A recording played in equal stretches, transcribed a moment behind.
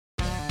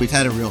We've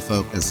had a real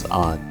focus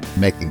on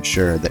making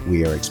sure that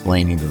we are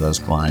explaining to those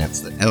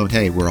clients that, oh,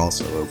 hey, we're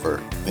also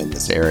over in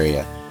this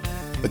area,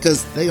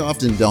 because they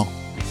often don't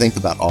think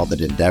about all that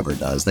Endeavor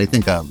does. They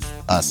think of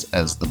us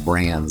as the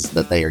brands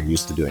that they are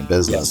used to doing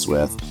business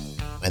with.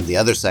 In the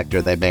other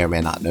sector, they may or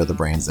may not know the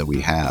brands that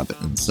we have.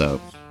 And so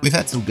we've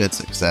had some good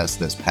success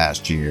this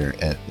past year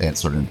at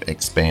sort of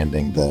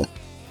expanding the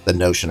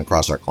notion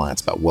across our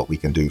clients about what we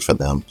can do for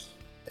them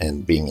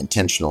and being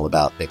intentional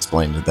about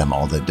explaining to them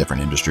all the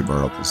different industry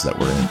verticals that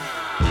we're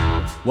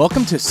in.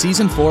 Welcome to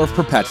Season 4 of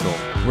Perpetual,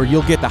 where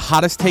you'll get the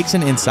hottest takes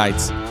and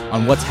insights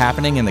on what's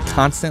happening in the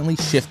constantly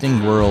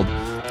shifting world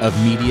of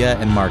media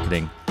and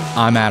marketing.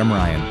 I'm Adam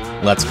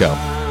Ryan. Let's go.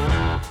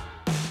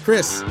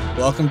 Chris,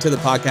 welcome to the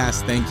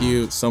podcast. Thank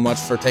you so much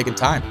for taking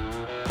time.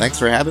 Thanks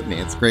for having me.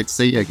 It's great to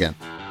see you again.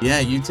 Yeah,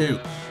 you too.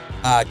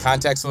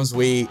 Context was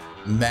we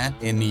met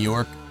in New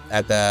York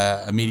at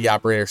the Media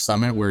Operator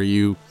Summit where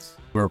you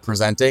were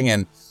presenting,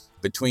 and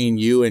between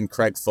you and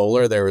Craig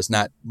Fuller, there was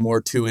not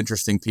more two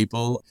interesting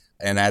people.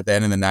 And at the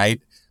end of the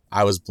night,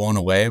 I was blown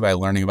away by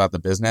learning about the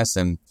business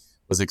and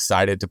was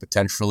excited to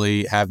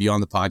potentially have you on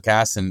the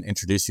podcast and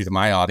introduce you to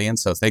my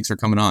audience. So thanks for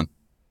coming on.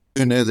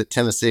 Who knew that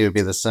Tennessee would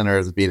be the center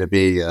of the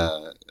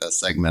B2B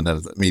segment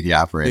of the Media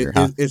Operator?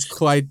 It's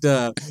quite,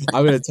 I'm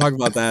going to talk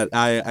about that.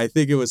 I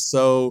think it was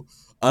so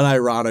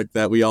unironic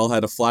that we all had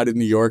to fly to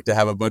New York to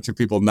have a bunch of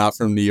people not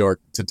from New York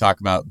to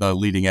talk about the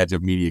leading edge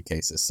of media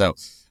cases. So,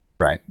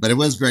 right. But it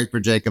was great for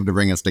Jacob to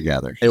bring us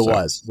together. It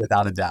was,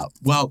 without a doubt.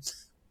 Well,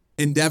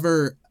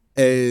 Endeavor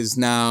is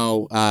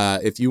now,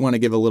 if you want to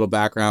give a little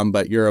background,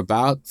 but you're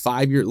about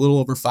little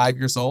over 5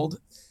 years old.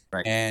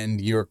 Right.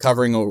 And you're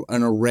covering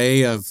an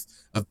array of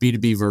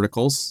B2B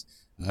verticals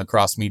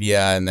across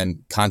media and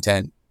then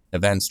content,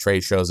 events,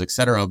 trade shows,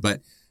 etc.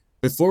 But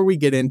before we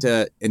get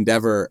into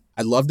Endeavor,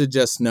 I'd love to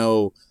just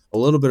know a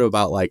little bit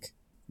about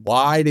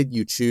why did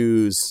you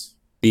choose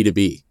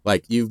B2B?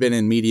 You've been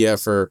in media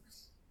for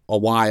a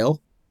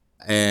while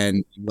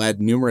and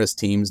led numerous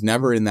teams,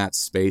 never in that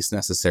space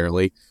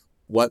necessarily.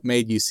 What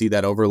made you see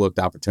that overlooked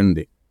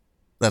opportunity?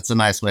 That's a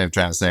nice way of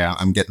trying to say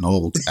I'm getting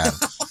old.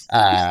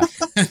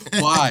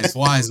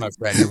 Wise, my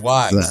friend. You're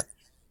wise.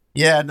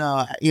 Yeah,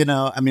 no,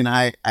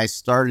 I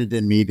started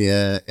in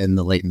media in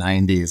the late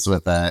 90s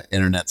with an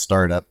internet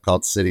startup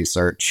called City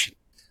Search.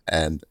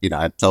 And,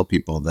 I tell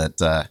people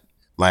that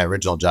my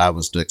original job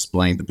was to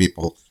explain to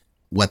people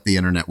what the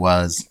internet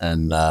was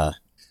and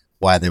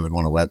why they would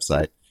want a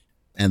website.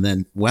 And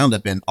then wound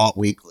up in alt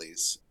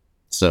weeklies.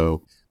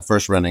 So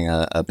first running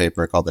a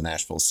paper called The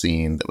Nashville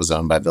Scene that was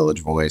owned by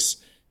Village Voice.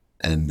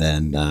 And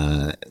then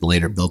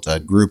later built a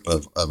group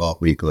of alt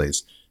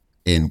weeklies,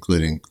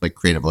 including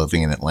Creative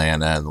Living in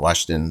Atlanta and the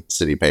Washington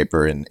City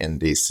paper in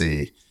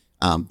DC.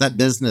 That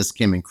business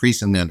came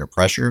increasingly under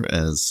pressure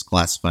as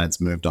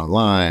classifieds moved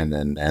online.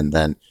 And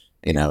then,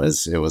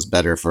 it was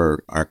better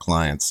for our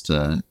clients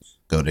to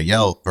go to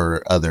Yelp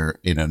or other,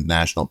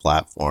 national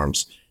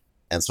platforms.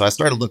 And so I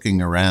started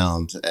looking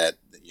around at,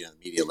 the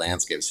media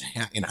landscape,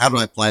 saying, how do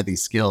I apply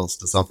these skills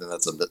to something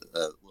that's a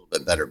little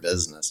bit better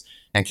business?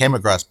 And came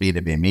across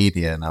B2B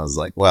media. And I was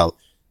like, well,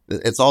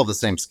 it's all the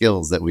same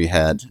skills that we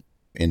had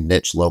in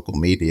niche local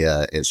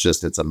media.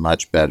 It's a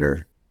much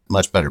better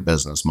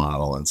business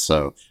model. And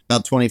so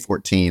about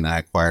 2014, I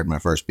acquired my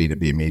first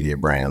B2B media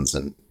brands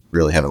and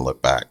really haven't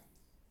looked back.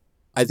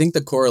 I think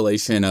the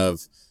correlation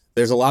of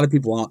there's a lot of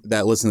people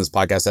that listen to this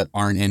podcast that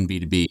aren't in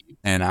B2B.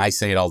 And I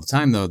say it all the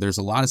time, though, there's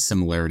a lot of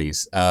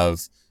similarities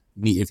of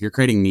if you're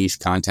creating niche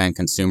content,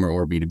 consumer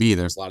or B2B,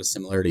 there's a lot of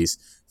similarities.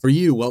 For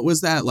you, what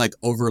was that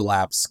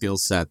overlap skill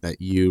set that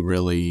you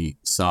really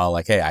saw?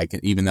 Hey, I can,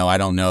 even though I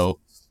don't know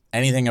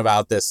anything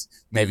about this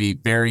maybe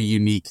very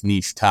unique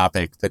niche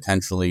topic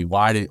potentially,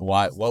 what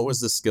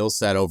was the skill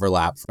set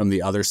overlap from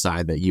the other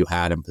side that you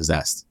had and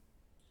possessed?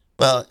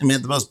 Well, at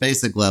the most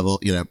basic level,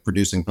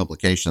 producing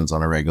publications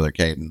on a regular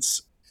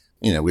cadence.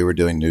 We were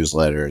doing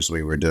newsletters,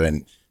 we were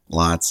doing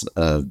lots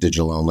of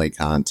digital only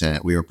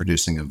content, we were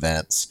producing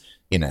events.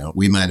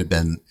 We might have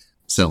been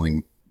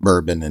selling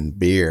bourbon and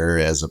beer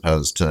as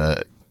opposed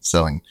to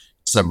selling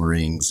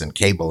submarines and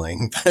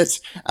cabling,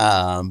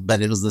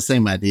 but it was the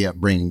same idea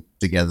of bringing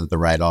together the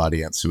right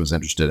audience who was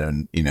interested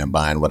in,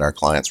 buying what our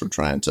clients were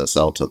trying to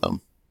sell to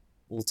them.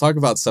 We'll talk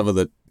about some of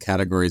the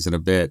categories in a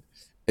bit.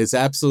 It's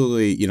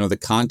absolutely, the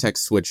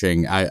context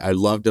switching. I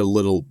love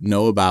to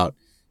know about,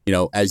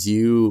 as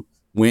you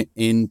went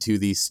into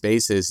these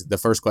spaces, the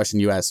first question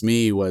you asked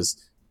me was,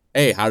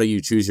 hey, how do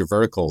you choose your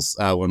verticals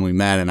when we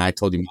met? And I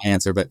told you my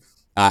answer, but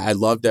I'd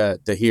love to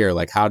hear,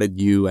 how did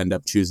you end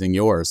up choosing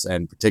yours?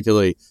 And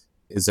particularly,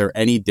 is there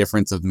any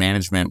difference of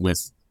management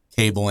with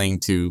cabling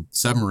to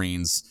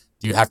submarines?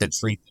 Do you have to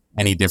treat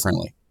any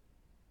differently?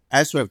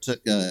 I sort of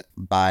took a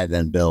buy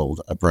then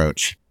build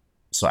approach.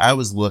 So I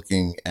was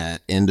looking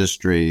at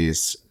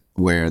industries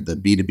where the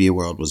B2B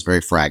world was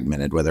very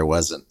fragmented, where there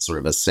wasn't sort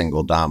of a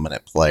single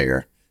dominant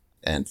player,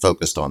 and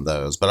focused on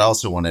those. But I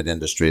also wanted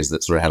industries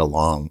that sort of had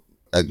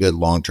a good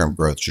long-term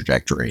growth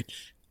trajectory.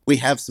 We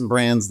have some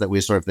brands that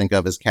we sort of think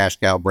of as cash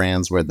cow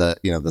brands where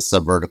the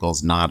sub vertical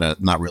is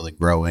not really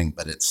growing,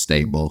 but it's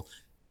stable.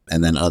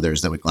 And then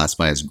others that we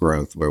classify as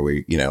growth, where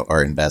we,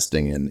 are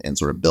investing in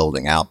sort of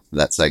building out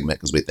that segment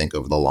because we think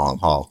over the long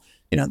haul,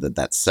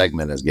 that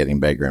segment is getting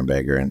bigger and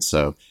bigger. And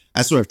so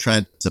I sort of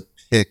tried to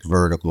pick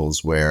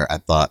verticals where I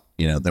thought,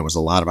 there was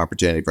a lot of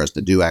opportunity for us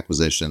to do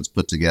acquisitions,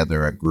 put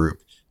together a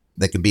group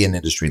that could be an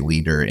industry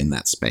leader in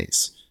that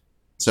space.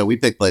 So we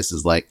picked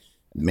places like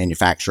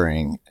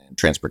manufacturing, and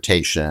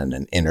transportation,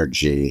 and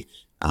energy,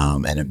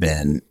 and have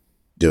been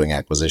doing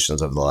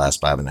acquisitions over the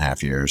last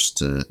 5.5 years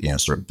to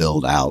sort of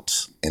build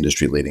out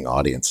industry leading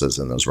audiences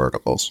in those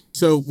verticals.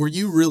 So were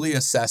you really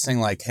assessing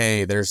like,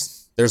 hey,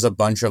 there's a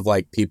bunch of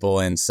like people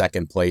in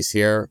second place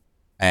here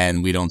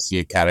and we don't see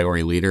a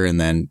category leader, and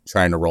then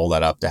trying to roll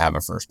that up to have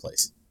a first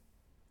place?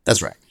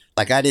 That's right.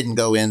 Like I didn't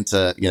go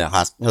into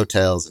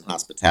hotels and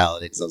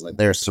hospitality because I was like,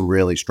 there's some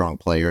really strong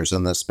players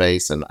in this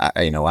space, and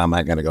I'm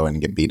not going to go in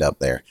and get beat up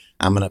there.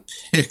 I'm going to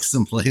pick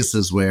some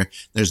places where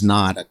there's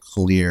not a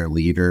clear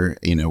leader,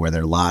 where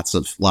there are lots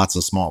of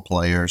small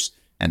players,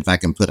 and if I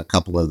can put a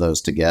couple of those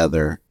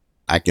together,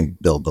 I can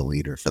build the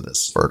leader for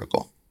this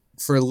vertical.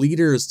 For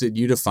leaders, did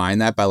you define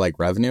that by like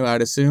revenue?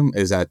 I'd assume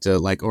is that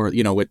or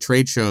with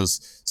trade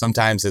shows,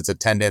 sometimes it's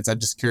attendance. I'm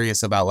just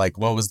curious about like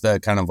what was the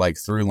kind of like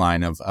through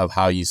line of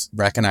how you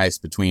recognize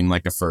between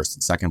like a first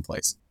and second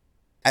place?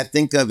 I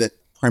think of it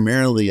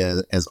primarily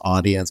as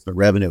audience, but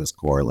revenue is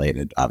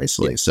correlated,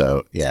 obviously. Yeah.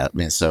 So yeah, I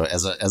mean, so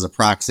as a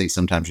proxy,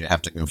 sometimes you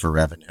have to go for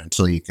revenue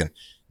until you can.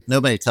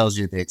 Nobody tells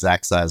you the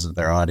exact size of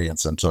their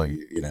audience until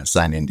you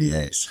sign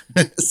NDAs.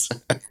 So.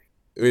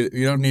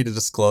 You don't need to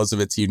disclose if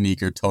it's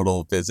unique or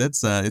total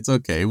visits. It's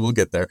okay. We'll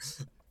get there.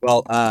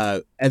 Well,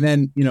 and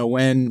then,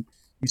 when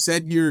you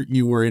said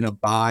you were in a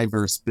buy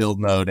versus build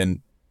mode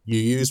and you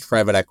used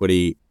private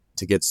equity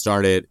to get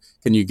started,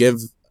 can you give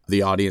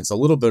the audience a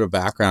little bit of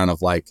background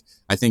of like,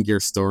 I think your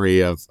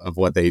story of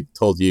what they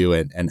told you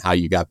and how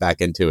you got back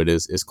into it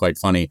is quite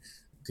funny.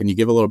 Can you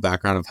give a little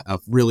background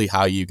of really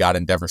how you got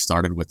Endeavor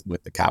started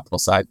with the capital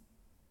side?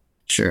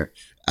 Sure.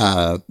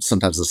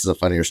 Sometimes this is a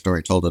funnier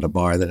story told at a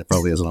bar than it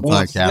probably is on a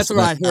podcast. That's where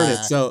I heard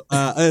it. So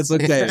it's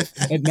okay.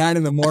 At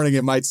 9 a.m,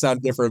 it might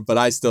sound different, but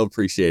I still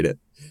appreciate it.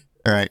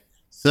 All right.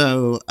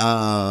 So,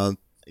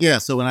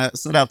 so when I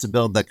set out to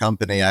build the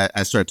company,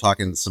 I started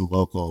talking to some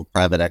local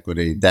private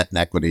equity, debt and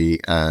equity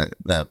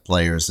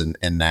players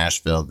in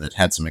Nashville that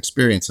had some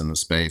experience in the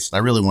space. I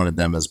really wanted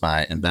them as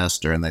my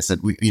investor. And they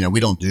said, we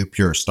don't do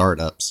pure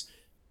startups.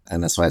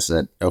 And that's why I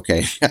said,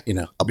 okay,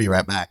 I'll be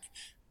right back.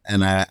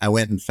 And I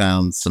went and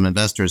found some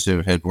investors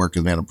who had worked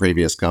with me on a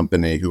previous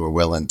company who were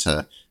willing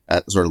to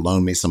sort of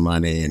loan me some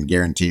money and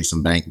guarantee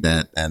some bank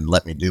debt and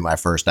let me do my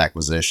first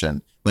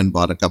acquisition. Went and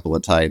bought a couple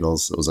of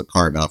titles. It was a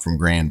carve out from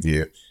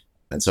Grandview.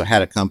 And so I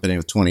had a company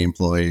with 20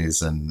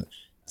 employees and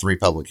 3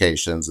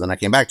 publications. Then I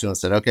came back to them and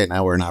said, okay,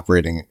 now we're an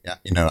operating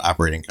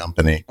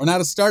company. We're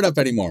not a startup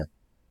anymore.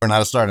 We're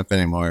not a startup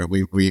anymore.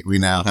 We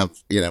now have,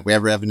 we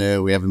have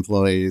revenue, we have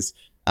employees,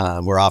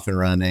 we're off and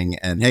running.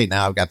 And hey,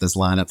 now I've got this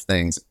line of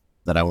things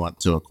that I want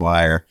to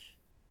acquire.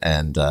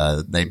 And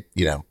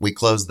we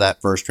closed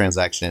that first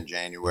transaction in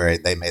January.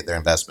 They made their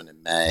investment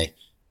in May.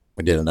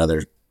 We did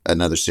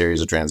another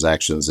series of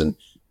transactions in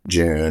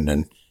June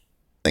and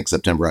I think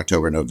September,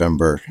 October,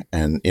 November.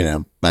 And,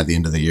 by the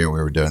end of the year, we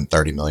were doing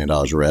 $30 million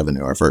of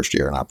revenue our first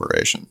year in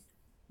operation.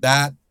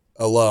 That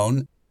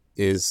alone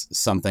is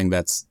something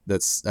that's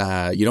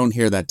you don't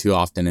hear that too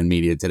often in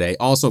media today.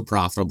 Also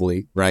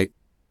profitably, right?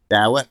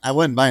 Yeah, I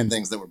wasn't buying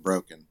things that were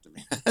broken.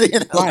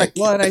 Right.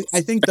 Well, and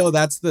I think though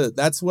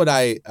that's what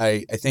I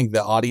think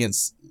the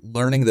audience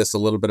learning this a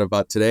little bit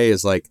about today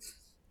is like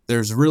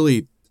there's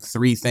really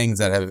 3 things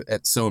that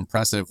it's so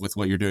impressive with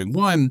what you're doing.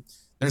 One,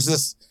 there's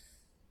this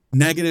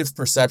negative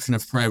perception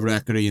of private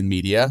equity in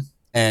media,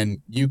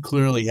 and you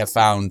clearly have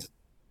found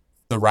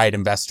the right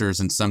investors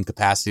in some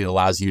capacity that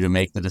allows you to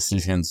make the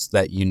decisions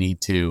that you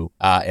need to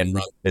and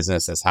run the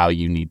business as how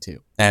you need to.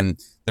 And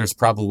there's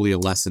probably a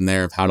lesson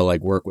there of how to like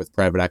work with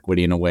private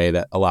equity in a way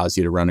that allows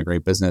you to run a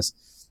great business.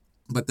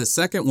 But the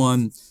second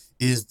one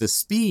is the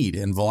speed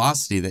and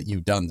velocity that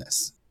you've done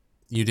this.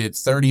 You did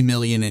 30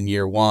 million in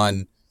year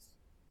 1.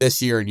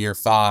 This year in year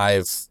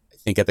 5, I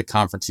think at the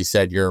conference you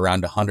said you're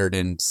around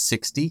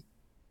 160.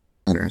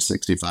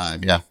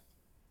 165, yeah.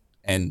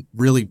 And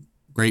really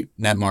great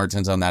net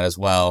margins on that as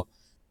well.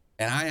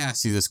 And I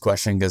asked you this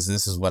question because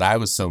this is what I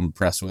was so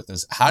impressed with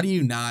is how do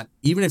you not,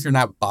 even if you're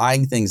not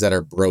buying things that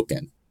are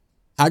broken,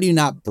 how do you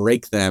not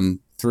break them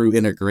through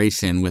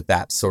integration with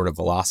that sort of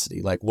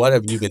velocity? Like what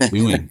have you been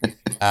doing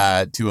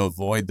to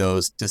avoid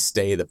those to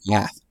stay the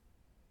path?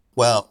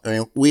 Well, I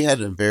mean, we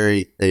had a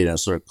very,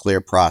 sort of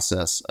clear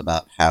process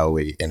about how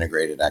we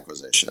integrated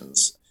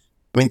acquisitions.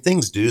 I mean,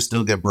 things do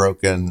still get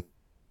broken.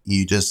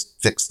 You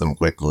just fix them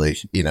quickly,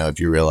 if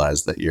you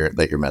realize that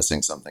you're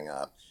messing something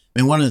up. I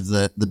mean, one of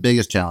the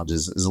biggest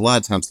challenges is a lot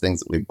of times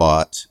things that we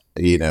bought,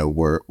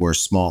 were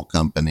small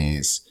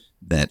companies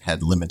that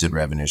had limited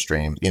revenue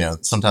streams.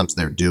 Sometimes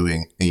they're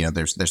doing,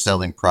 they're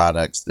selling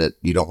products that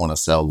you don't want to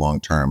sell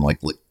long term, like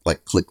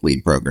like click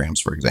lead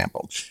programs, for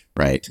example,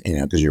 right?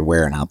 Because you're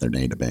wearing out their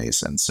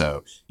database. And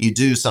so you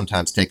do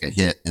sometimes take a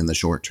hit in the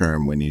short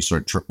term when you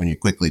when you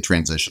quickly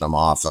transition them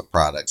off of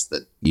products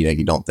that,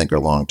 you don't think are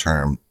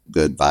long-term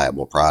good,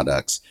 viable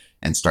products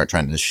and start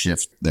trying to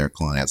shift their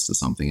clients to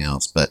something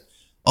else. But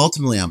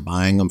ultimately, I'm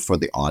buying them for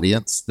the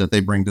audience that they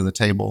bring to the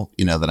table,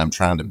 that I'm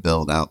trying to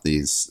build out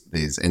these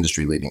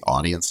industry leading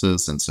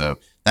audiences. And so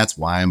that's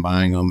why I'm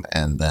buying them.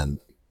 And then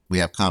we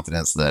have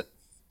confidence that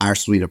our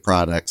suite of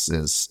products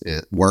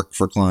it work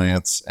for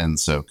clients. And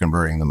so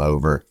converting them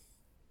over,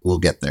 we'll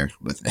get there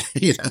with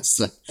it.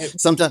 So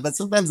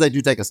sometimes they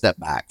do take a step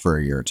back for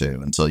a year or two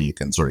until you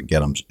can sort of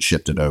get them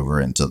shifted over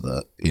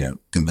into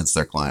convince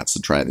their clients to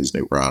try these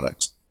new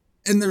products.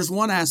 And there's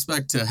one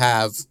aspect to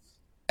have,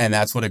 and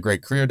that's what a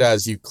great career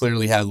does. You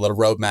clearly have a little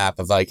roadmap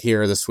of like,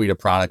 here are the suite of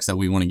products that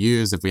we want to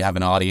use. If we have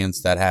an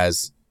audience that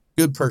has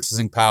good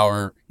purchasing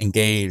power,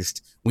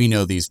 engaged, we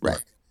know these work.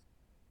 Right.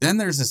 Then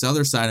there's this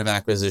other side of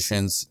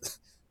acquisitions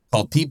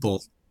called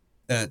people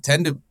that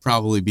tend to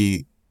probably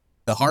be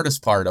the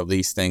hardest part of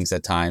these things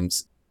at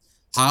times.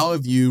 How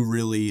have you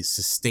really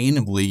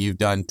sustainably, you've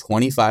done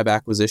 25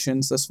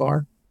 acquisitions thus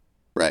far?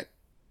 Right.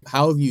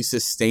 How have you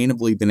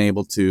sustainably been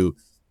able to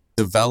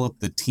develop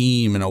the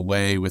team in a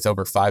way with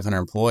over 500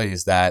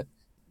 employees that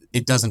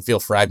it doesn't feel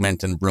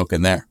fragmented and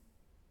broken there?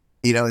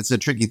 It's a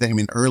tricky thing. I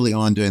mean, early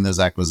on doing those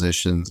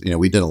acquisitions,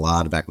 we did a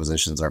lot of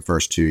acquisitions our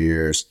first 2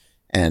 years.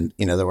 And,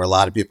 there were a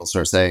lot of people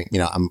sort of saying,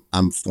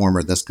 I'm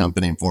former this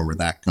company and former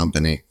that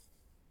company.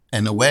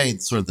 In a way,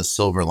 sort of the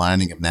silver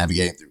lining of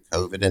navigating through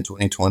COVID in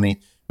 2020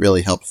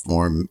 really helped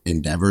form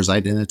Endeavor's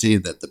identity,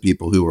 that the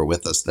people who were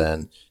with us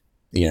then,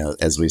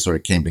 as we sort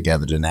of came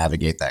together to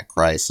navigate that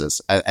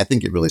crisis, I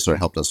think it really sort of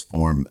helped us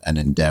form an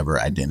Endeavor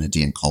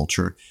identity and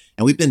culture.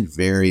 And we've been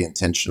very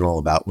intentional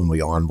about when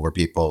we onboard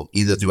people,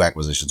 either through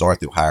acquisitions or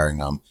through hiring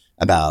them,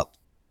 about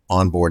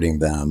onboarding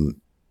them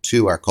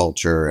to our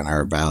culture and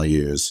our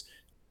values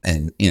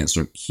and,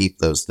 sort of keep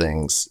those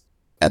things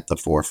at the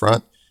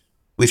forefront.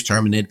 We've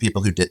terminated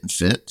people who didn't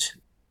fit.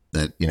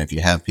 That, if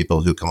you have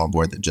people who come on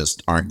board that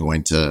just aren't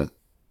going to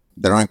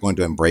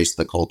embrace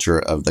the culture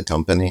of the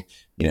company,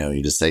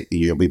 you just say,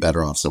 you'll be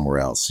better off somewhere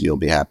else. You'll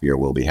be happier.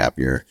 We'll be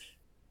happier.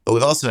 But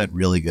we've also had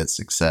really good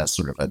success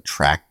sort of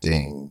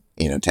attracting,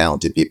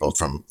 talented people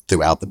from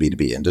throughout the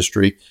B2B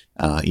industry,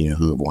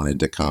 who have wanted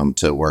to come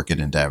to work at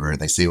Endeavor.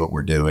 They see what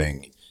we're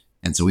doing.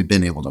 And so we've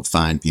been able to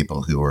find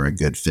people who are a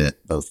good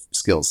fit, both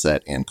skill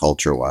set and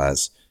culture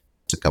wise,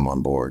 to come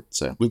on board.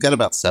 So we've got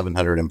about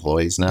 700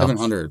 employees now.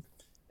 700.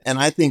 And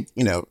I think,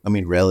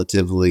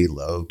 relatively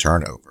low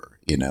turnover,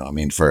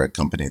 for a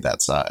company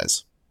that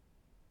size.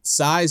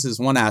 Size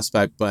is one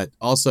aspect, but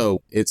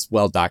also it's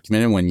well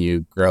documented when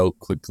you grow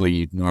quickly,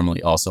 you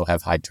normally also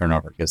have high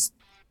turnover because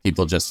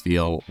people just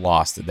feel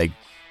lost. That they,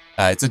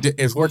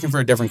 it's working for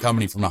a different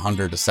company from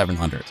 100 to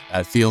 700.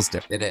 It feels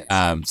different. It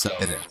is.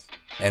 It is.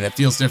 And it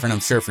feels different, I'm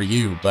sure, for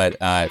you, but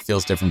it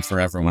feels different for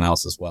everyone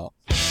else as well.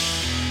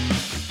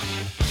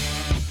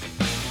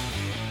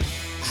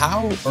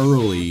 How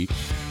early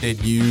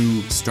did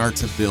you start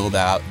to build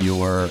out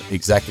your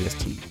executive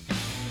team?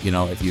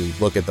 If you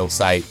look at the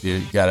site,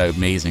 you've got an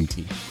amazing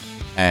team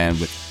and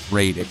with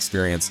great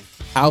experience.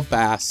 How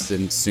fast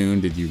and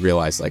soon did you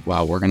realize, like,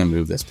 wow, we're going to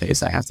move this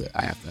pace? I have to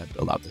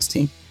build out this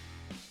team.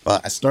 Well,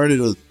 I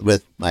started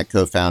with my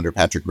co-founder,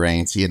 Patrick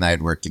Rains. He and I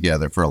had worked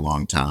together for a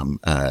long time,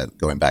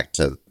 going back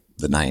to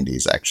the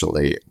 90s,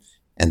 actually.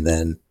 And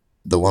then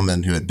the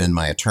woman who had been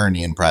my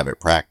attorney in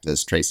private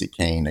practice, Tracy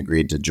Kane,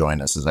 agreed to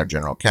join us as our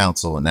general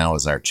counsel and now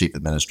as our chief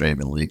administrative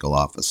and legal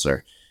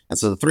officer. And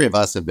so the three of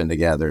us have been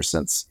together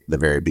since the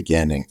very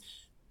beginning.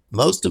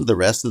 Most of the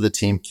rest of the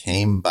team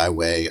came by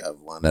way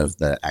of one of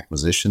the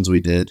acquisitions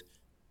we did.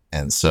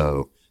 And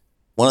so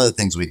one of the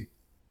things we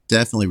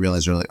definitely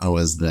realized early on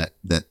was that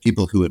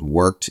people who had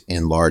worked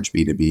in large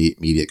B2B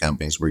media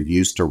companies were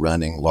used to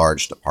running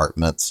large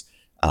departments,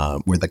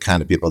 were the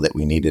kind of people that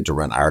we needed to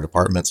run our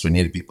departments. We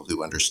needed people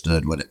who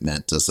understood what it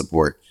meant to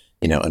support,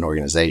 an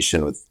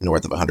organization with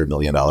north of $100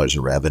 million of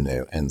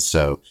revenue. And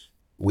so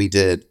we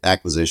did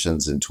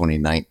acquisitions in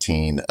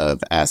 2019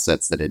 of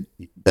assets that had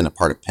been a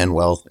part of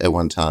Penwell at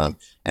one time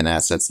and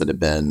assets that had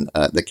been,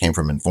 that came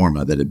from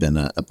Informa that had been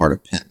a part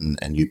of Penton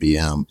and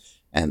UBM.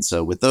 And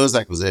so with those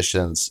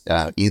acquisitions,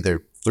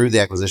 either through the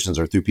acquisitions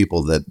or through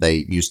people that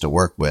they used to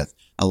work with,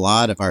 a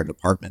lot of our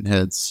department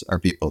heads are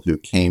people who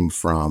came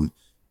from,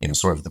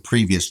 sort of the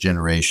previous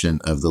generation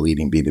of the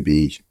leading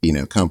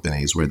B2B,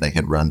 companies where they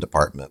had run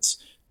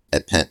departments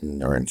at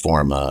Penton or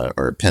Informa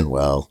or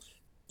Penwell,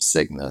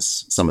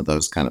 Cygnus, some of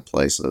those kind of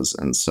places.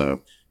 And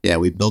so, yeah,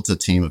 we built a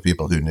team of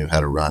people who knew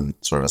how to run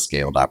sort of a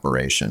scaled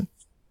operation.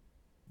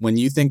 When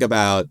you think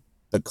about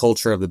the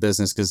culture of the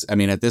business, because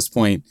at this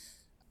point,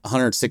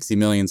 160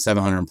 million,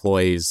 700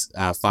 employees,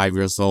 5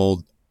 years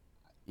old,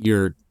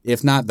 you're,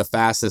 if not the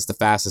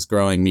fastest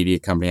growing media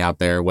company out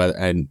there,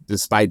 and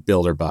despite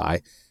build or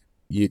buy,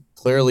 you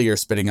clearly are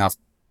spitting off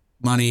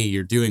money,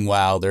 you're doing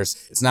well.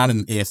 It's not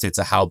an if, it's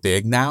a how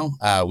big now,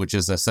 which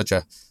is such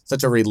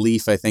a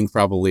relief, I think,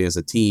 probably as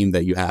a team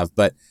that you have.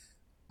 But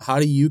how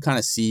do you kind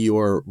of see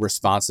your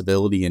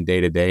responsibility in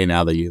day to day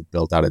now that you've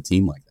built out a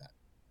team like that?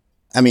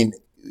 I mean,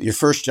 your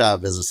first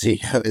job as a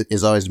CEO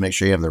is always to make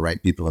sure you have the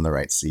right people in the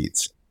right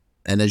seats.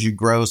 And as you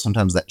grow,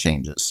 sometimes that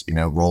changes.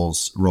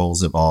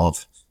 Roles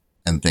evolve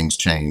and things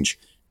change.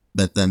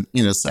 But then,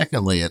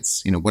 secondly,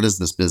 it's, what does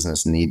this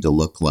business need to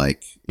look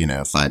like,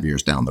 5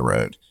 years down the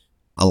road?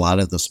 A lot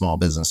of the small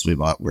business we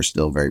bought were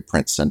still very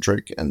print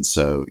centric. And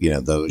so,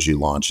 those you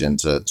launch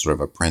into sort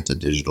of a print to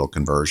digital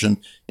conversion,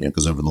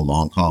 because over the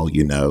long haul,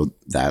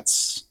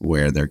 that's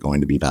where they're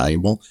going to be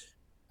valuable.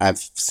 I've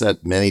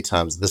said many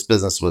times this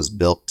business was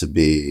built to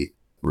be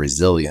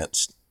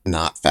resilient,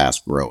 not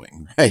fast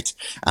growing, right?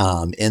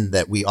 In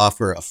that we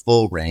offer a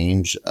full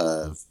range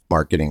of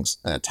marketing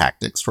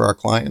tactics for our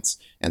clients.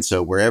 And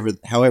so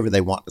however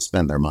they want to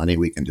spend their money,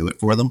 we can do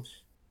it for them.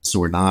 So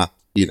we're not,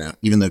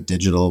 even though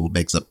digital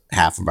makes up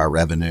half of our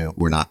revenue,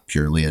 we're not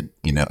purely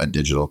a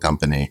digital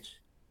company.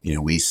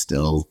 We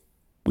still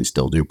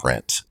do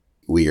print.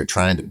 We are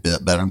trying to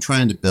build, but I'm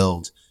trying to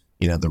build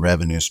the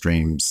revenue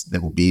streams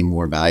that will be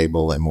more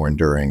valuable and more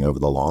enduring over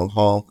the long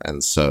haul.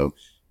 And so,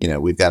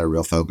 we've got a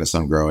real focus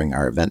on growing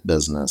our event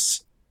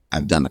business.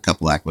 I've done a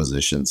couple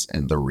acquisitions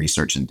in the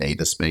research and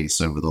data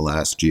space over the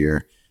last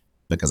year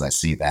because I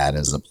see that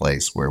as a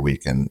place where we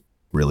can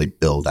really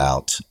build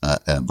out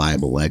a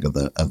viable leg of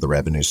the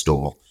revenue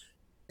stool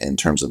in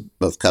terms of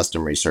both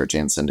custom research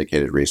and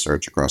syndicated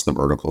research across the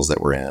verticals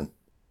that we're in.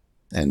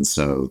 And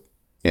so,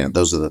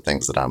 those are the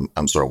things that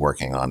I'm sort of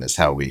working on, is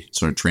how we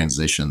sort of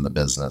transition the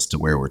business to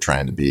where we're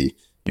trying to be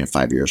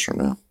 5 years from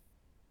now.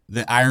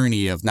 The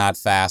irony of not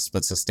fast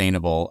but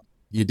sustainable.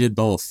 You did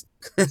both,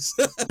 Chris.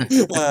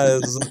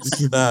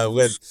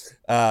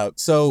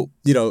 So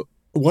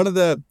one of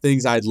the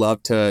things I'd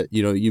love to,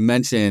 you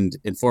mentioned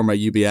in former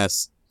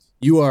UBS,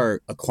 you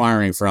are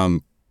acquiring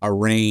from a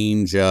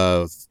range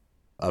of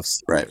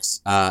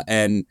startups,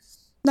 and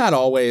not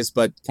always,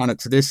 but kind of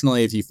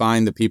traditionally, if you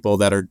find the people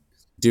that are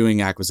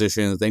doing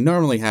acquisitions, they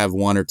normally have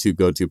one or two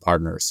go-to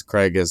partners.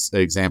 Craig is an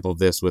example of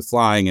this with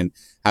flying and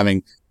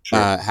having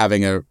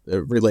a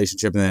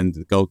relationship and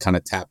then go kind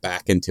of tap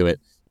back into it.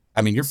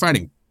 I mean, you're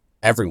finding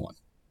everyone.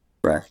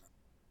 Right.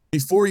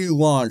 Before you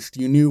launched,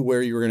 you knew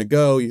where you were going to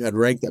go. You had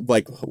ranked,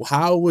 like,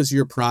 how was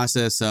your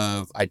process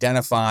of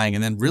identifying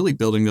and then really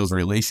building those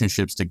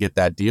relationships to get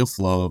that deal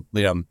flow?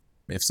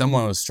 If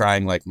someone was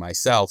trying, like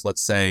myself,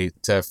 let's say,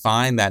 to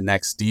find that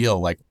next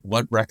deal, like,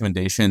 what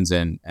recommendations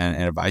and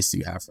advice do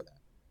you have for that?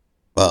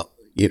 Well,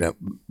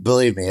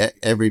 believe me,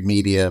 every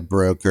media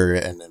broker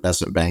and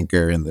investment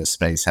banker in this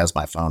space has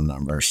my phone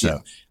number.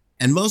 So,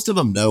 and most of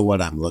them know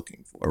what I'm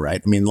looking for,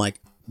 right? I mean, like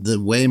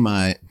the way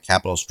my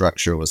capital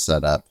structure was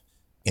set up,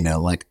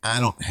 I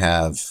don't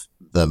have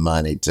the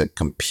money to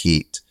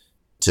compete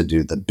to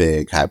do the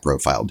big high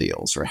profile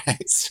deals,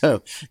 right?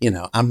 So,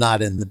 I'm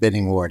not in the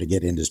bidding war to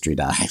get industry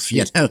dive,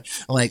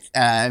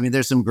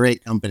 there's some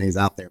great companies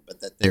out there,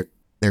 but that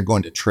they're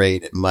going to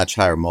trade at much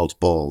higher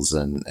multiples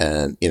and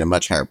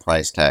much higher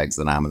price tags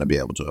than I'm going to be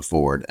able to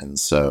afford. And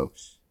so,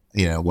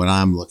 what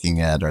I'm looking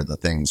at are the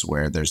things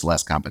where there's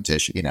less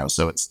competition,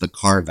 so it's the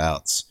carve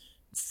outs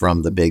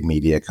from the big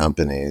media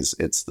companies.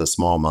 It's the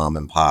small mom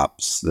and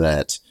pops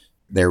that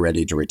they're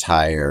ready to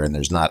retire and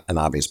there's not an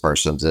obvious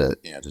person to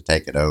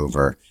take it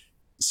over.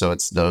 So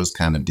it's those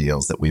kind of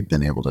deals that we've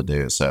been able to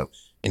do. So,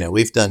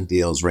 we've done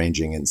deals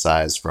ranging in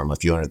size from a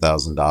few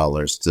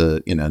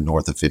 $100,000 to,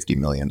 north of $50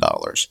 million.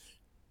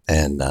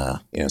 And,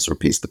 sort of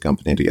piece the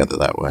company together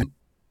that way.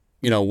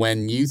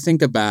 When you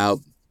think about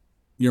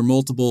your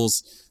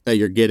multiples that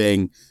you're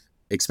getting,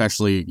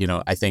 especially,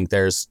 I think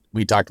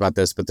we talked about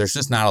this, but there's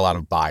just not a lot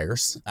of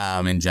buyers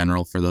in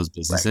general for those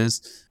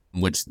businesses,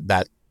 right, which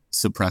that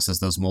suppresses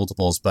those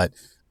multiples. But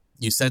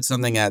you said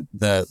something at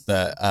the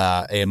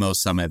AMO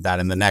summit that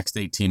in the next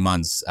 18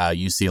 months,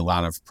 you see a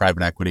lot of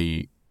private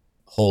equity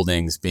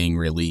holdings being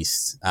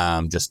released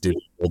just due to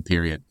the hold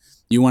period.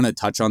 You want to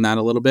touch on that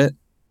a little bit?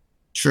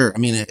 Sure. I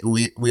mean,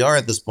 we are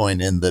at this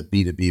point in the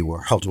B2B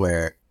world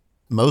where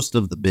most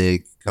of the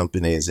big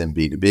companies in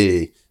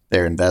B2B,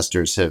 their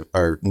investors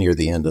are near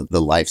the end of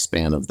the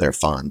lifespan of their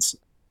funds.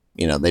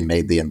 They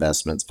made the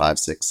investments 5,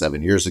 6,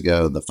 7 years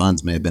ago. The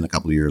funds may have been a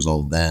couple of years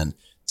old then.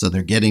 So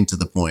they're getting to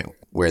the point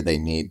where they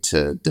need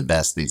to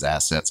divest these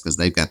assets because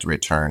they've got to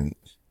return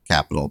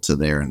capital to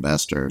their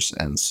investors.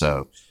 And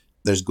so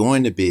there's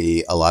going to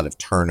be a lot of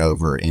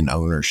turnover in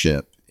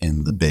ownership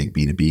in the big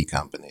B2B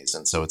companies.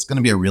 And so it's going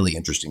to be a really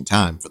interesting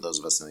time for those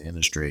of us in the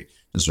industry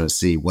to sort of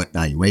see what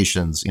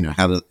valuations,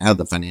 how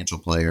the financial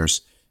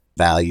players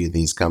value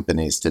these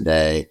companies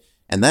today.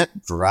 And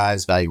that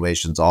drives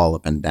valuations all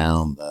up and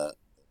down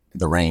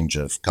the range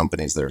of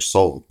companies that are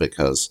sold,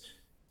 because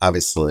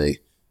obviously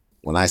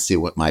when I see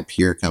what my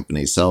peer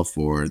companies sell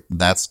for,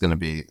 that's going to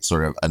be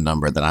sort of a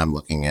number that I'm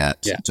looking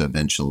at to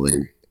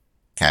eventually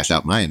cash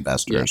out my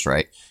investors,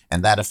 right?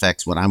 And that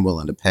affects what I'm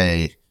willing to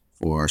pay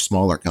for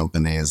smaller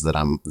companies that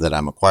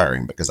I'm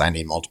acquiring, because I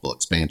need multiple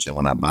expansion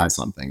when I buy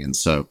something. And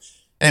so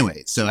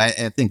anyway, so I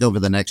think over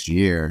the next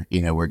year,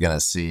 we're going to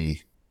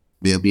see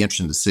it'll be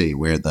interesting to see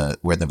where the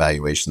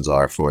valuations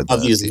are for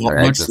Of these their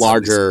much exits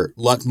larger,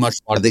 much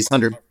of larger. these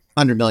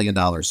 $100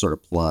 million sort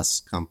of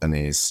plus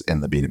companies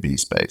in the B2B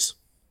space.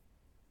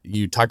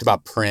 You talked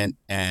about print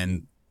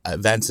and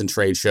events and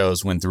trade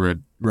shows went through a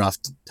rough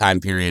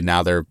time period.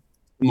 Now they're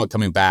somewhat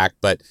coming back,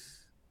 but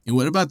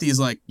what about these,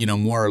 like,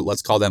 more,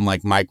 let's call them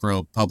like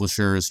micro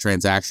publishers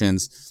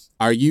transactions?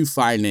 Are you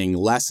finding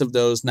less of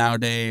those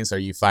nowadays? Are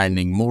you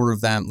finding more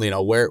of them?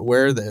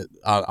 Where the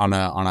on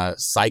a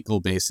cycle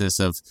basis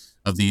of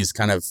these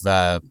kind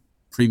of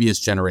previous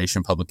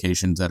generation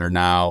publications that are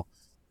now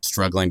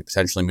struggling to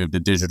potentially move to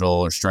digital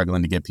or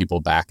struggling to get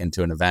people back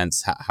into an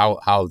events?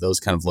 How those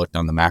kind of looked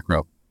on the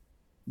macro?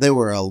 There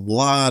were a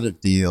lot of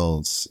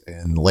deals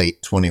in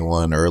late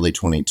 21, early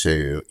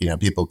 22.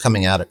 People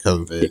coming out of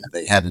COVID,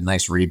 they had a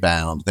nice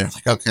rebound. They're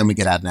like, okay, let me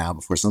get out now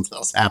before something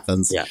else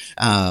happens. Yeah.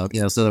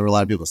 So there were a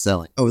lot of people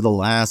selling. Over the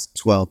last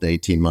 12 to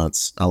 18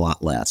 months, a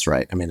lot less,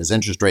 right? I mean, as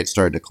interest rates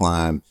started to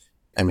climb,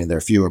 there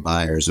are fewer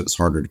buyers. It was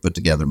harder to put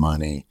together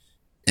money.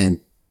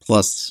 And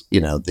plus,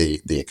 the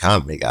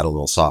economy got a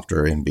little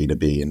softer in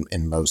B2B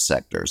in most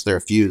sectors. There are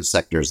a few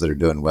sectors that are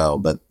doing well,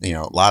 but,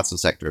 lots of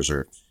sectors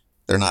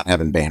they're not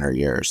having banner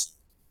years.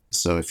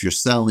 So if you're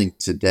selling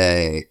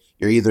today,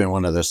 you're either in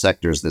one of those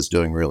sectors that's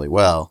doing really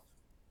well,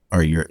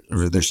 or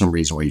there's some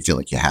reason where you feel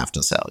like you have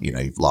to sell.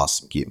 You've lost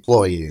some key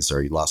employees,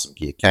 or you lost some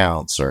key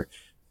accounts, or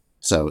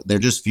so there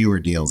are just fewer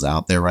deals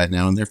out there right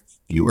now, and there are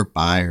fewer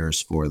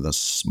buyers for the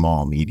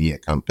small media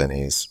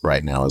companies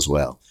right now as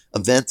well.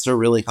 Events are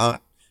really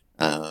hot.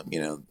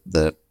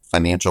 The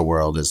financial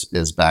world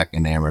is back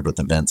enamored with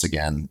events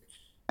again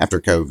after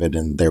COVID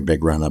and their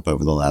big run up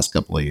over the last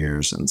couple of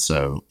years. And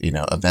so,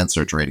 events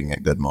are trading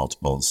at good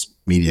multiples.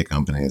 Media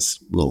companies,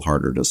 a little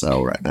harder to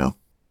sell right now.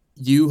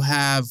 You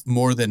have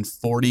more than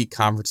 40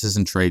 conferences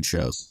and trade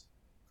shows,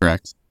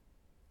 correct?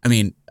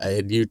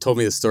 You told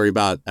me the story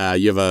about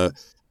you have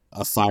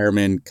a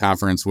fireman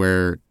conference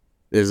where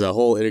there's a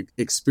whole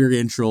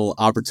experiential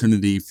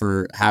opportunity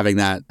for having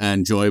that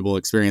enjoyable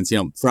experience.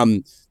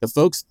 From the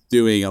folks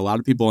doing, a lot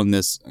of people in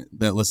this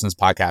that listen to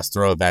this podcast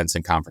throw events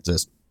and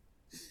conferences.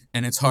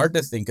 And it's hard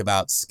to think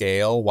about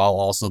scale while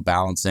also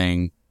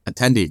balancing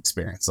attendee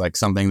experience. Like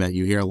something that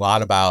you hear a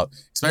lot about,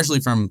 especially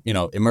from,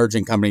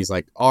 emerging companies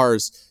like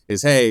ours,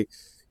 is, hey, if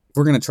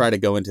we're going to try to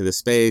go into this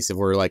space, if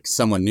we're like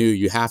someone new,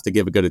 you have to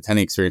give a good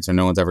attendee experience or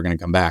no one's ever going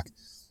to come back.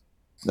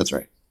 That's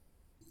right.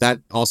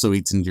 That also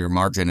eats into your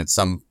margin at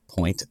some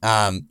point.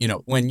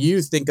 When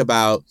you think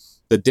about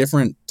the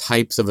different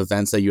types of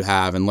events that you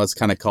have, and let's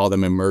kind of call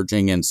them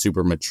emerging and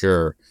super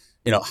mature,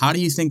 how do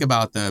you think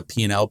about the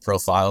P&L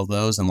profile of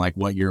those and like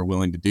what you're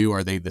willing to do?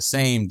 Are they the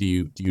same? Do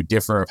you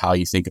differ of how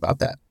you think about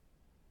that?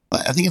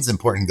 I think it's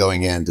important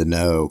going in to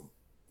know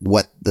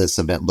what this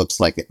event looks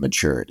like at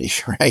maturity,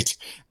 right?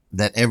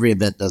 That every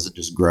event doesn't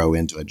just grow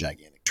into a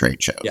gigantic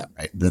trade show,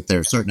 right? That there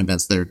are certain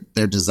events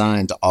they're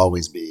designed to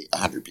always be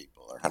 100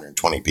 people or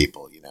 120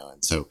 people,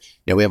 And so,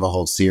 we have a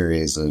whole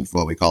series of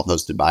what we call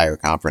hosted buyer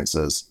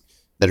conferences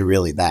that are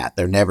really that.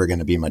 They're never going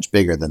to be much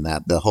bigger than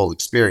that. The whole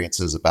experience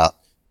is about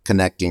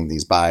connecting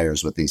these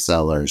buyers with these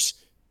sellers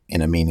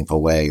in a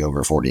meaningful way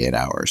over 48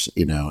 hours,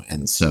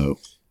 and so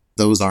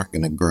those aren't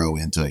going to grow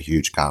into a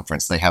huge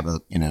conference. They have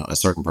a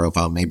certain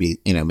profile. Maybe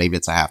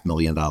it's a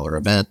 $500,000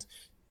 event,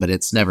 but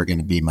it's never going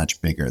to be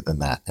much bigger than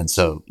that. And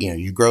so,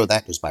 you grow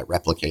that just by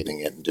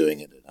replicating it and doing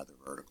it in other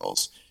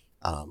verticals.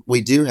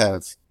 We do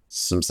have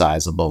some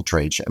sizable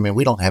trade shows.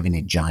 We don't have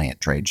any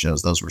giant trade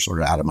shows. Those were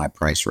sort of out of my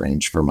price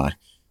range for my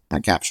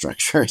cap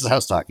structure, as I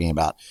was talking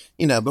about,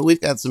 but we've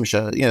got some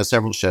shows,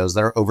 several shows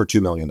that are over $2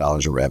 million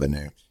of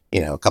revenue,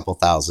 a couple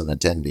thousand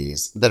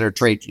attendees that are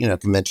trade,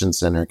 convention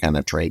center kind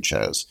of trade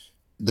shows.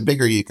 The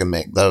bigger you can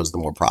make those, the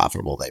more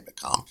profitable they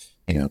become,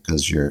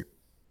 because your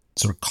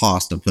sort of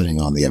cost of putting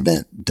on the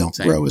event don't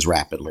grow as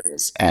rapidly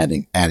as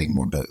adding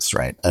more booths,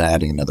 right?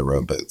 Adding another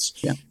row of booths,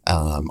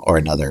 or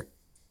another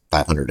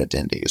 500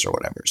 attendees or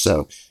whatever.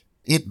 So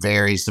it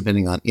varies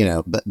depending on,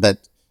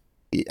 but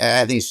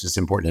I think it's just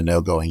important to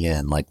know going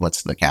in, like,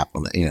 what's the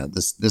capital?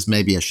 This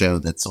may be a show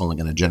that's only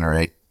going to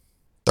generate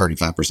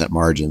 35%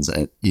 margins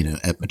at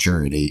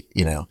maturity.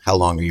 How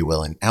long are you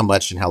willing? How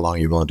much and how long are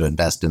you willing to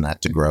invest in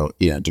that to grow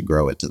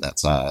it to that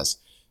size?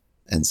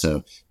 And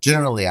so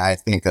generally, I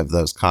think of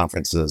those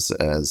conferences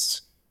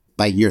as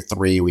by year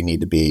 3, we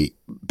need to be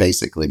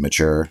basically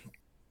mature,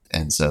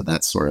 and so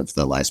that's sort of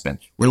the lifespan.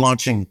 We're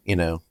launching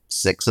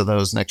 6 of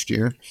those next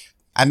year.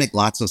 I make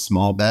lots of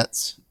small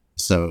bets.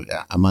 So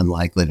I'm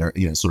unlikely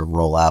to, sort of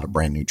roll out a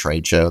brand new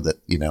trade show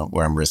that,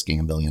 where I'm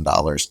risking $1 million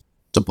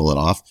to pull it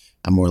off.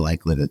 I'm more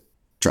likely to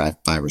try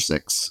 5 or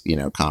 6,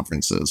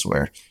 conferences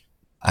where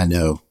I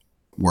know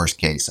worst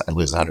case, I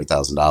lose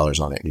 $100,000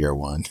 on it in year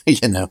 1,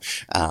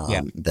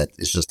 that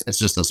it's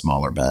just a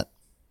smaller bet.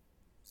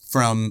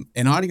 From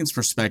an audience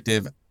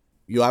perspective,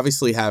 you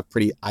obviously have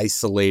pretty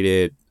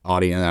isolated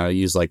audience. I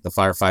use like the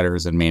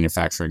firefighters and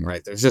manufacturing,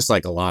 right? There's just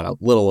like a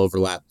little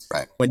overlap.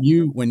 Right. When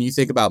you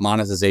think about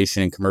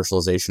monetization and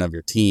commercialization of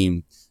your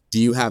team, Do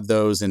you have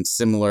those in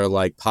similar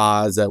like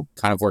pods that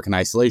kind of work in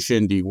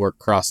isolation? Do you work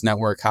cross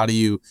network? How do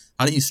you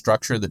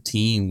structure the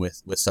team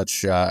with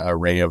such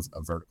array of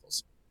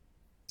verticals?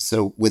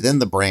 So within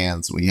the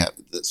brands, we have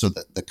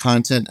the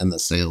content and the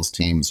sales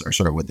teams are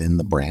sort of within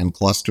the brand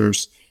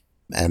clusters,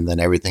 and then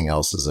everything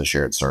else is a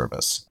shared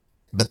service.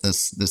 But the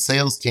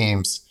sales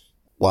teams,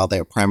 while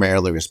they're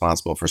primarily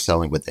responsible for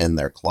selling within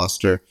their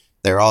cluster,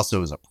 there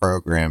also is a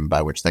program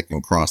by which they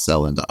can cross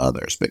sell into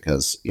others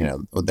because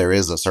there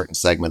is a certain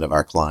segment of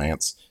our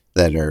clients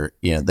that are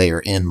they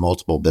are in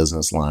multiple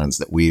business lines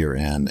that we are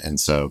in, and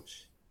so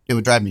it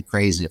would drive me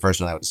crazy at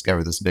first when I would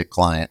discover this big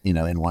client,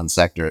 in one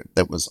sector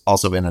that was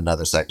also in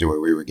another sector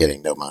where we were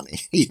getting no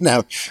money,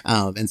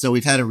 and so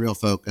we've had a real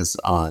focus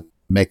on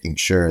making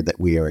sure that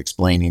we are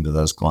explaining to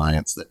those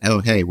clients that,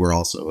 oh, hey, we're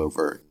also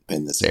over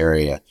in this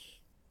area,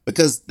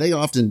 because they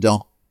often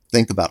don't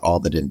think about all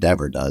that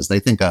Endeavor does. They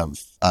think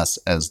of us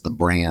as the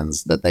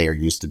brands that they are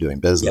used to doing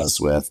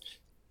business with.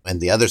 In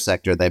the other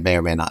sector, they may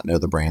or may not know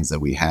the brands that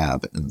we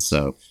have. And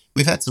so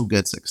we've had some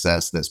good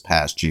success this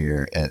past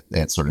year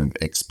at sort of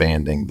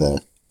expanding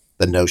the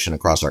notion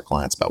across our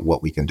clients about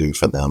what we can do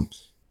for them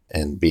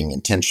and being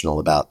intentional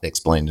about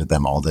explaining to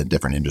them all the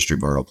different industry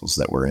verticals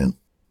that we're in.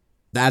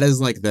 That is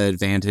like the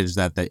advantage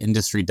that the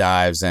industry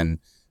dives, and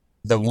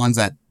the ones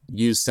that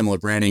use similar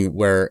branding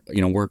where,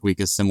 Workweek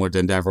is similar to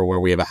Endeavor, where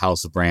we have a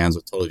house of brands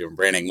with totally different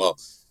branding. Well,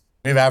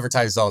 we have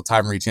advertisers all the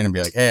time reach in and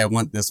be like, hey, I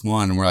want this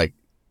one. And we're like,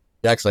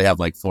 you actually have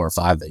like 4 or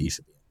 5 that you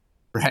should be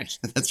in. Right.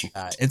 That's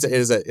right.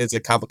 It's a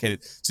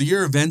complicated. So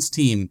your events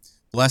team,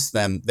 bless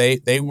them,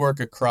 they work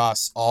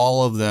across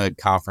all of the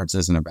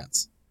conferences and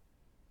events.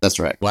 That's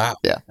right. Wow.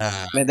 Yeah.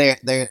 I mean,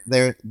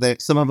 they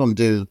some of them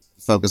do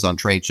focus on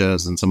trade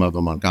shows and some of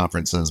them on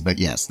conferences, but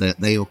yes,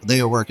 they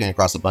are working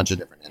across a bunch of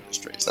different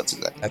industries.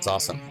 That's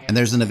awesome. And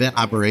there's an event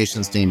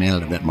operations team and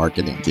an event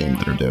marketing team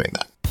that are doing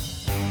that.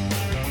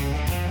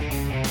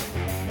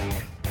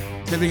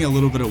 Pivoting a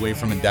little bit away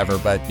from Endeavor,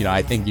 but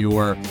I think you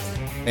were,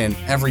 in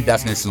every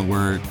definition of the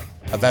word,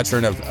 a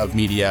veteran of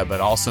media,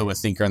 but also a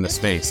thinker in the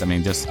space. I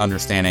mean, just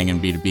understanding in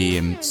B2B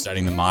and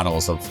studying the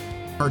models of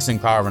purchasing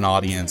power of an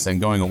audience and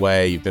going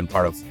away. You've been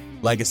part of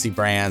legacy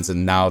brands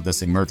and now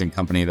this emerging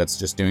company that's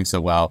just doing so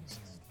well.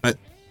 But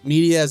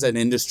media as an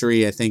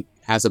industry, I think,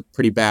 has a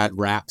pretty bad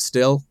rap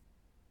still.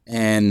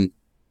 And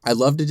I'd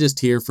love to just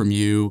hear from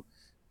you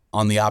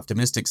on the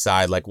optimistic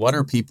side. Like, what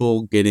are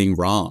people getting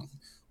wrong?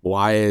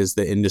 Why is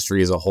the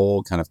industry as a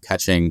whole kind of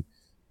catching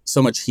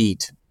so much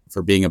heat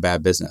for being a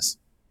bad business?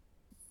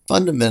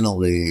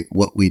 Fundamentally,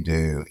 what we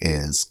do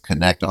is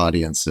connect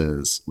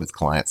audiences with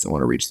clients that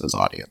want to reach those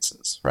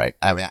audiences, right?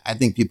 I mean, I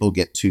think people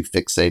get too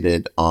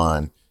fixated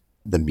on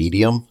the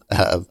medium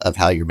of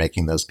how you're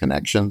making those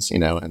connections,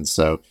 and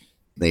so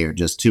they are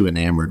just too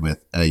enamored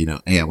with, hey,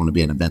 I want to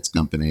be an events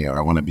company, or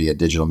I want to be a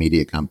digital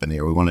media company,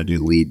 or we want to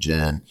do lead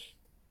gen.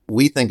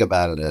 We think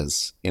about it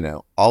as,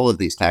 all of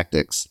these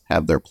tactics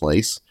have their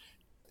place.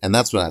 And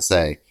that's when I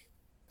say,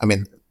 I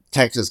mean,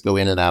 tactics go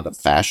in and out of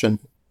fashion,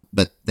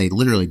 but they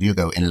literally do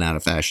go in and out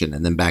of fashion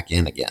and then back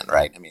in again,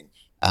 right? I mean,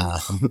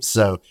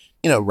 so,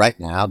 right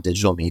now,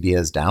 digital media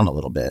is down a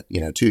little bit.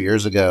 2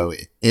 years ago,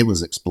 it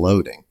was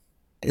exploding.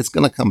 It's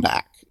going to come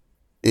back.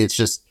 It's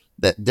just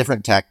that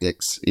different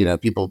tactics,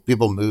 people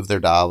move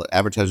their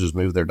advertisers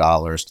move their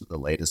dollars to the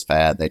latest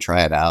fad. They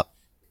try it out.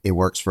 It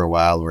works for a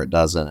while or it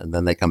doesn't. And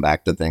then they come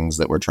back to things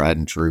that were tried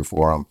and true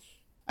for them.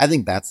 I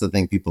think that's the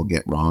thing people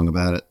get wrong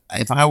about it.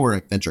 If I were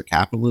a venture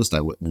capitalist,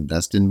 I wouldn't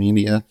invest in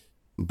media,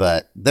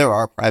 but there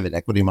are private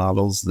equity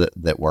models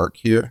that work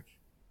here,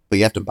 but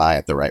you have to buy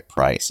at the right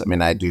price. I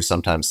mean, I do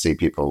sometimes see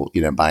people,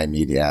 buying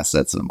media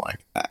assets, and I'm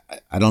like,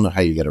 I don't know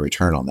how you get a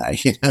return on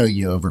that.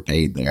 You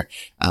overpaid there.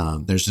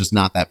 There's just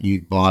not that.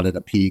 You bought at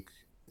a peak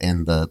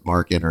in the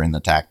market or in the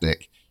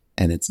tactic,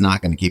 and it's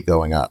not going to keep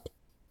going up.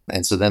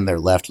 And so then they're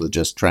left with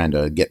just trying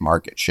to get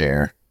market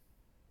share.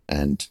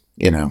 And,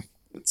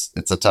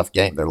 it's a tough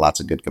game. There are lots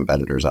of good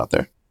competitors out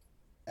there.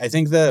 I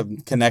think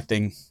the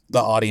connecting the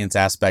audience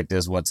aspect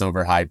is what's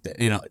overhyped.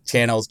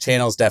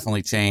 Channels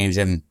definitely change.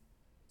 And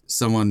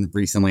someone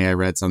recently, I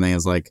read something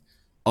as like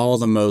all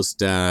the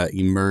most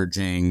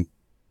emerging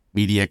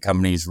media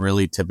companies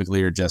really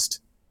typically are just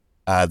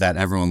that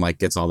everyone like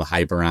gets all the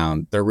hype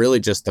around. They're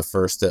really just the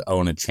first to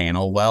own a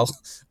channel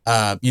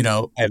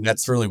and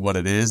that's really what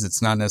it is.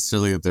 It's not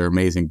necessarily that they're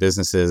amazing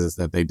businesses, it's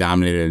that they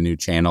dominated a new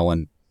channel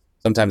and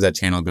sometimes that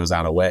channel goes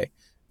out of way.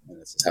 And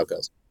this is how it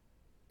goes.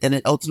 And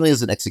it ultimately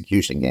is an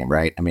execution game,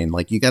 right? I mean,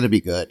 like, you got to be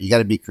good. You got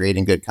to be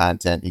creating good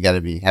content. You got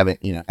to be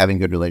having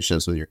good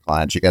relationships with your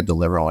clients. You got to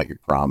deliver on what you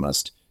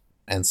promised.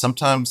 And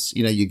sometimes,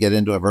 you get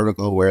into a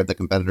vertical where the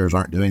competitors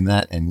aren't doing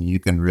that, and you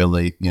can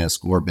really,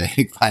 score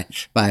big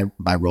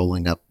by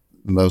rolling up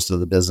most of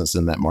the business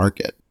in that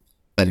market.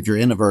 But if you're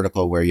in a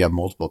vertical where you have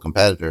multiple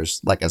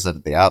competitors, like I said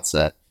at the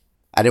outset,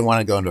 I didn't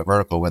want to go into a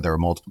vertical where there were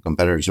multiple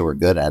competitors who were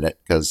good at it,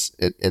 because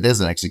it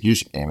is an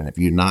execution game. And if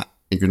you're not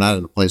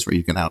in a place where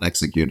you can out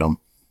execute them,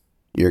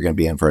 you're going to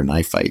be in for a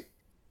knife fight.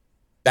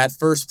 That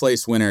first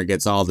place winner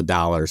gets all the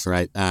dollars,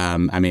 right?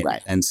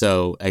 Right. And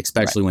so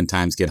especially when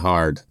times get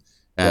hard,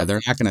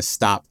 They're not going to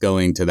stop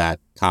going to that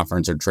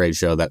conference or trade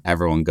show that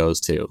everyone goes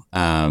to.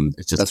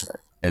 It's just That's right.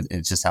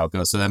 it's just how it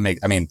goes. So that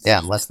makes,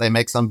 Unless they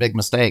make some big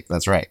mistake.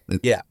 That's right.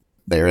 Yeah.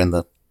 They're in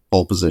the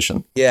pole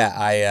position.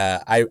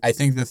 Yeah, I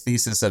think the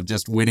thesis of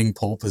just winning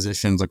pole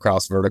positions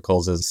across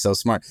verticals is so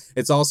smart.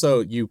 It's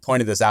also, you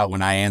pointed this out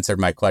when I answered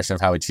my question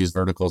of how we choose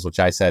verticals, which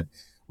I said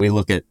we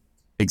look at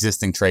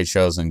existing trade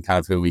shows and kind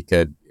of who we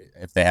could,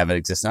 if they have an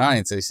existing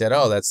audience. They said,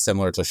 oh, that's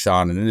similar to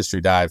Sean and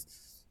Industry Dive.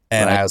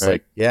 And I was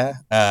like, yeah.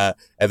 And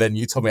then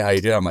you told me how you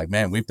did. I'm like,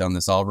 man, we've done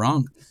this all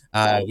wrong.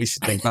 We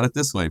should think about it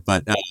this way.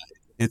 But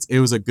it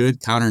was a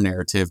good counter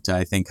narrative to,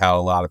 I think, how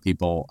a lot of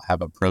people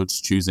have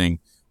approached choosing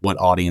what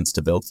audience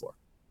to build for.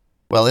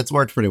 Well, it's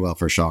worked pretty well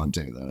for Sean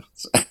too, though.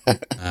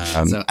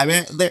 So I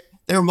mean,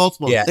 there are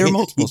multiple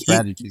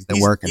strategies that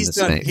work in this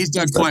space. He's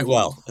done quite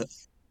well.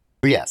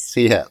 Yes,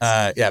 he has.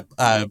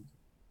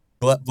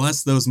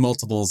 Bless those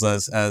multiples,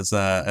 as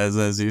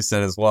you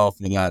said as well.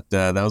 For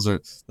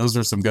that, those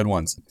are some good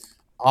ones.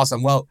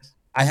 Awesome. Well,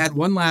 I had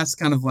one last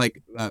kind of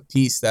like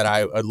piece that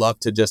I'd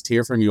love to just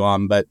hear from you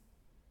on, but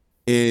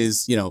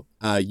is,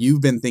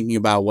 you've been thinking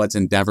about what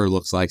Endeavor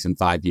looks like in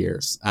 5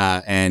 years.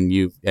 And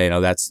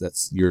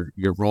that's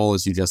your role,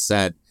 as you just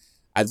said.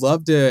 I'd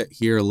love to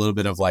hear a little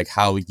bit of like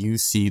how you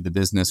see the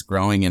business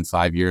growing in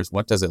 5 years.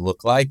 What does it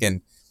look like?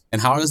 And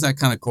how does that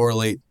kind of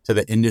correlate to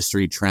the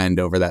industry trend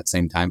over that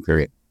same time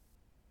period?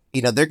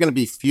 There are going to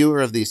be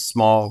fewer of these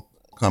small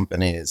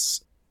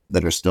companies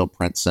that are still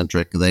print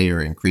centric. They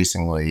are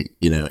increasingly,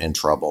 in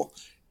trouble.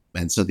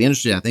 And so the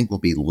industry, I think, will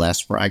be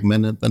less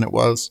fragmented than it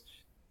was.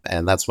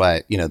 And that's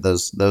why,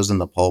 those in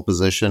the pole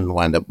position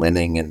wind up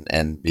winning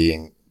and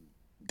being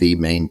the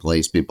main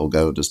place people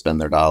go to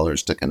spend their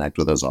dollars to connect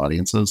with those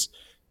audiences.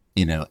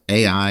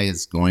 AI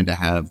is going to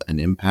have an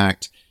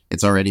impact.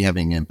 It's already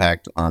having an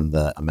impact on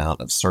the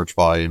amount of search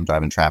volume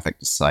driving traffic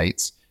to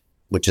sites,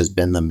 which has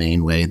been the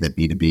main way that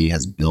B2B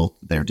has built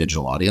their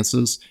digital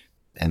audiences.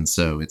 And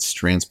so it's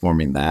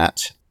transforming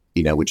that,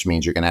 which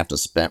means you're going to have to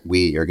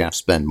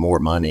spend more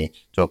money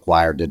to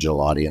acquire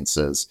digital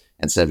audiences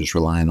instead of just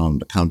relying on them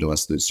to come to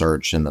us through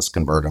search and thus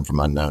convert them from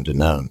unknown to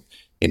known.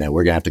 We're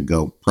going to have to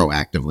go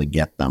proactively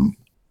get them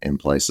in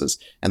places.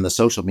 And the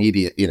social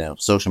media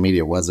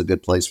was a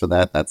good place for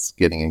that. That's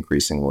getting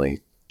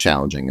increasingly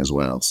challenging as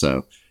well.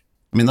 So,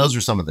 those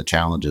are some of the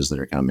challenges that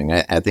are coming.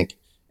 I think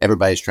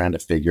everybody's trying to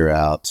figure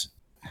out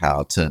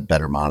how to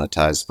better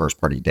monetize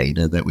first-party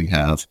data that we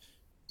have,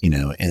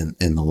 in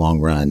the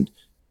long run.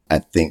 I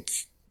think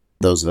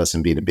those of us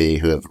in B2B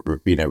who have,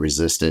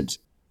 resisted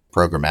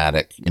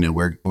programmatic,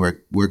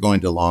 we're going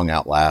to long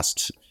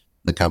outlast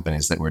the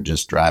companies that were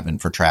just driving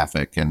for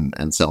traffic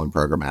and selling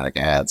programmatic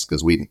ads,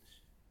 because we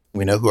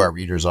know who our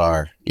readers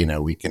are.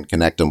 We can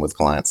connect them with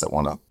clients that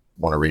want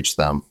to reach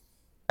them,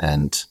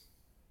 and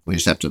we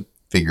just have to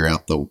figure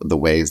out the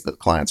ways that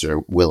clients are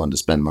willing to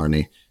spend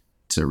money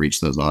to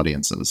reach those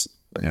audiences,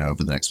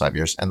 over the next 5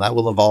 years, and that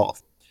will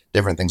evolve.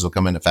 Different things will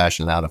come into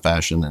fashion, out of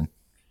fashion, and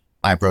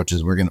my approach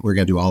is we're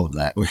gonna do all of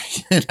that.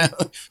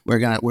 We're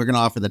gonna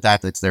offer the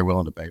tactics they're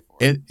willing to pay for.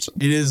 It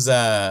is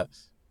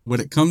when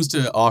it comes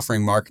to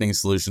offering marketing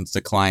solutions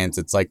to clients,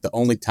 it's like the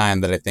only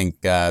time that I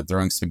think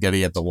throwing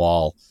spaghetti at the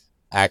wall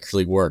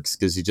actually works,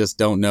 because you just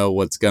don't know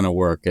what's gonna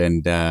work,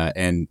 and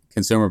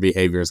consumer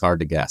behavior is hard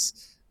to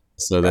guess.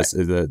 So right. This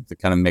is the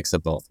kind of mix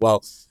of both.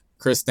 Well,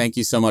 Chris, thank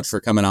you so much for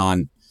coming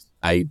on.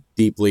 I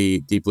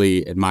deeply,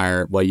 deeply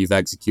admire what you've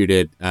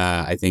executed.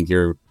 I think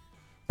you're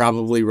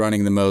probably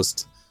running the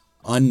most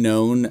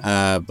unknown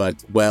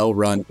but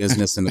well-run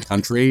business in the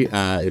country,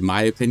 in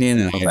my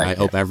opinion. And I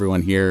hope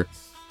everyone here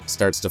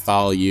starts to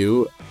follow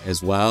you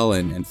as well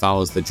and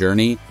follows the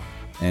journey.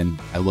 And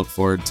I look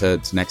forward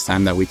to next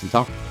time that we can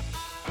talk.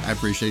 I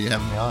appreciate you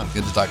having me on.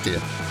 Good to talk to you.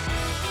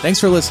 Thanks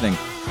for listening.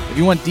 If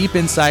you want deep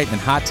insight and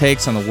hot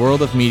takes on the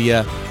world of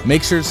media,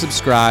 make sure to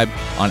subscribe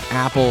on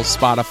Apple,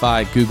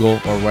 Spotify, Google,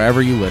 or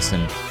wherever you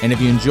listen. And if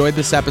you enjoyed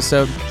this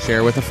episode,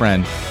 share with a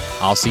friend.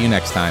 I'll see you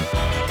next time.